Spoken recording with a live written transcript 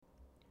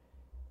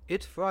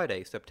It's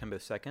Friday, September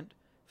 2nd.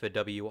 For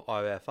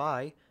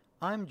WRFI,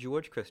 I'm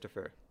George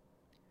Christopher.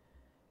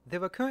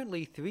 There are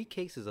currently 3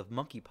 cases of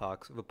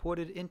monkeypox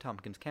reported in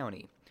Tompkins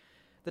County.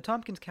 The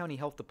Tompkins County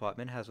Health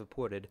Department has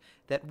reported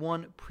that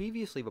one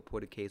previously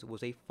reported case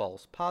was a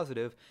false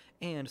positive,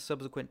 and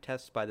subsequent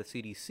tests by the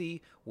CDC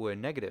were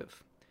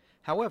negative.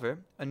 However,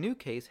 a new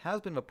case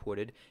has been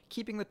reported,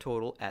 keeping the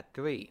total at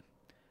 3.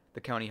 The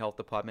County Health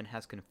Department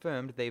has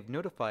confirmed they've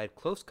notified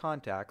close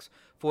contacts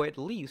for at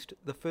least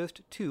the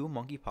first 2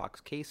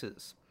 monkeypox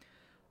cases.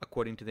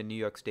 According to the New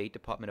York State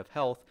Department of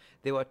Health,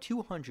 there are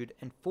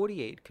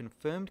 248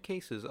 confirmed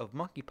cases of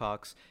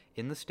monkeypox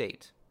in the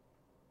state.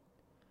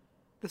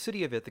 The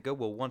city of Ithaca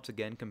will once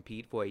again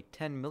compete for a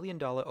 $10 million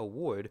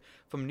award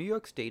from New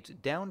York State's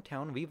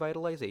Downtown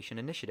Revitalization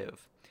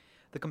Initiative.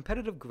 The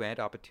competitive grant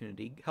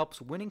opportunity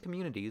helps winning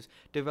communities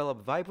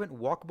develop vibrant,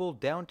 walkable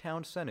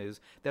downtown centers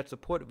that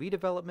support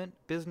redevelopment,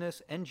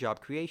 business and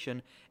job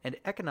creation, and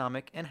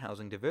economic and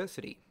housing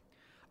diversity.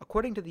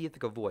 According to the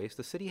Ithaca Voice,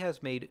 the city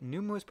has made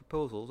numerous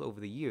proposals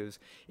over the years,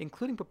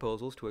 including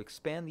proposals to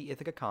expand the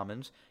Ithaca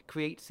Commons,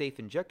 create safe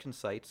injection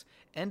sites,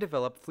 and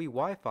develop free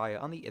Wi-Fi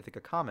on the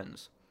Ithaca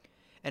Commons.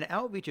 An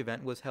outreach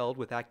event was held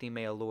with Acting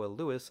Mayor Laura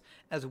Lewis,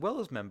 as well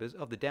as members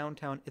of the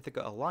Downtown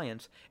Ithaca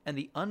Alliance and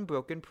the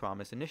Unbroken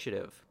Promise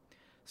Initiative.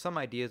 Some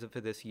ideas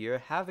for this year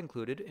have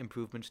included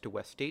improvements to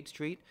West State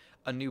Street,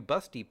 a new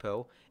bus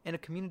depot, and a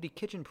community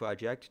kitchen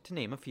project, to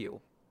name a few.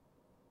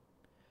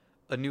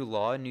 A new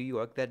law in New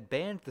York that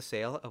banned the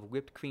sale of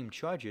whipped cream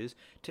chargers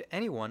to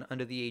anyone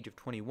under the age of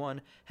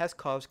 21 has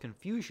caused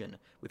confusion,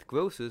 with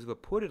grocers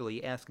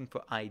reportedly asking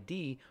for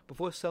ID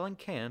before selling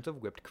cans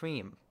of whipped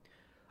cream.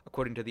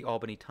 According to the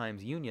Albany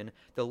Times-Union,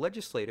 the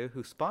legislator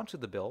who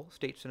sponsored the bill,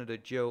 State Senator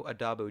Joe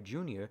Addabbo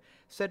Jr.,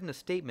 said in a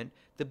statement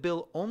the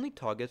bill only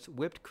targets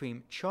whipped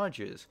cream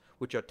chargers,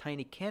 which are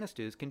tiny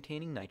canisters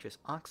containing nitrous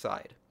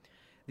oxide.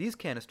 These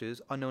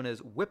canisters are known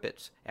as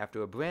whippets,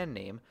 after a brand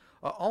name,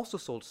 are also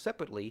sold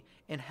separately,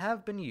 and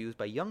have been used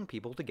by young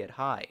people to get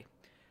high.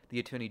 The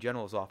Attorney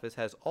General's office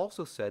has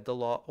also said the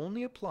law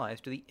only applies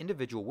to the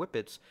individual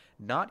whippets,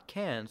 not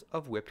cans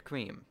of whipped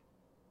cream.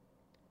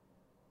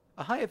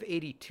 A high of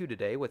 82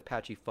 today, with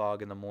patchy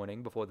fog in the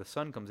morning before the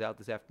sun comes out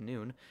this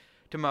afternoon.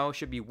 Tomorrow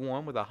should be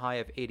warm with a high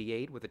of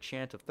 88 with a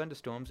chance of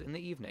thunderstorms in the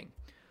evening.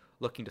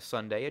 Looking to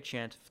Sunday, a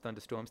chance of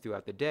thunderstorms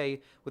throughout the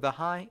day with a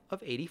high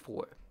of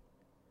 84.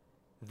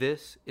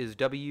 This is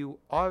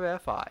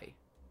WRFI.